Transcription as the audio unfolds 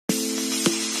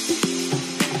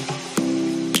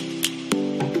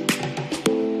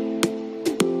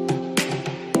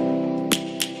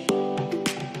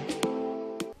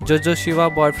Jojo Siwa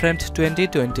boyfriend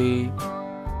 2020.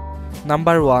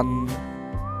 Number 1.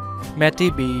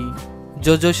 MattyB.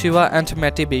 Jojo Siwa and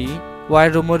MattyB were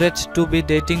rumoured to be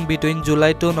dating between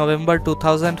July to November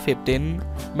 2015.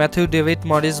 Matthew David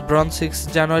Morris, born 6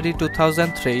 January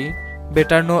 2003,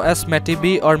 better known as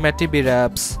MattyB or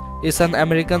MattyBRaps, is an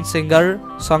American singer,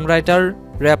 songwriter,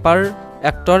 rapper,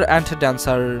 actor and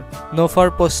dancer, known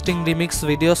for posting remix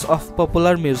videos of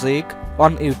popular music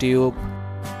on YouTube.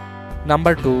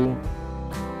 Number 2.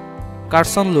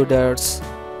 Carson Lueders.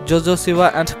 Jojo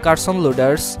Siwa and Carson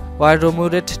Lueders were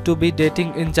rumoured to be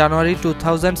dating in January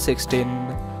 2016.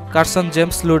 Carson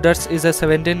James Lueders is a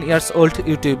 17-year-old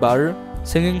YouTuber,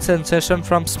 singing sensation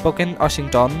from Spokane,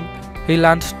 Washington. He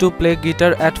learned to play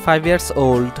guitar at 5 years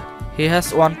old. He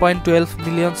has 1.12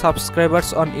 million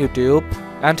subscribers on YouTube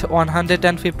and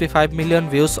 155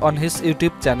 million views on his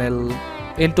YouTube channel.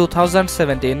 In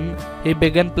 2017, he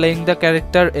began playing the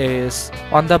character Ace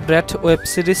on the Brat web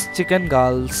series Chicken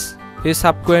Girls. He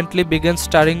subsequently began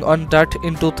starring on Dirt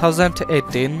in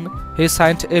 2018. He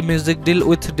signed a music deal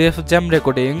with Def Jam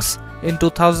Recordings in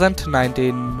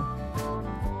 2019.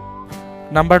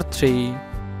 Number 3.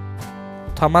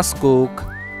 Thomas Cook.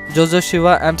 Jojo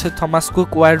Siwa and Thomas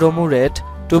Cook were rumoured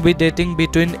to be dating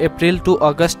between April to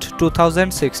August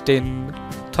 2016.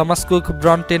 Thomas Cook,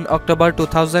 born 10 October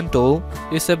 2002,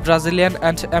 is a Brazilian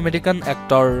and American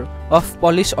actor of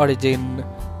Polish origin.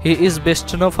 He is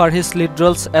best known for his lead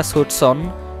roles as Hudson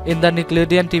in the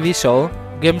Nickelodeon TV show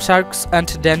Game Sharks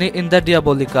and Danny in the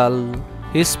Diabolical.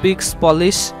 He speaks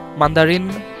Polish,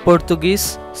 Mandarin,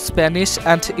 Portuguese, Spanish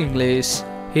and English.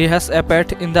 He has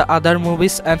appeared in the other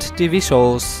movies and TV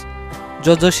shows.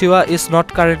 Jojo Siwa is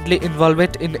not currently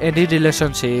involved in any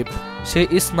relationship. She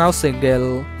is now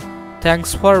single.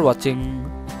 Thanks for watching.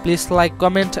 Please like,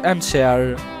 comment and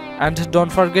share. And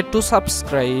don't forget to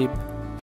subscribe.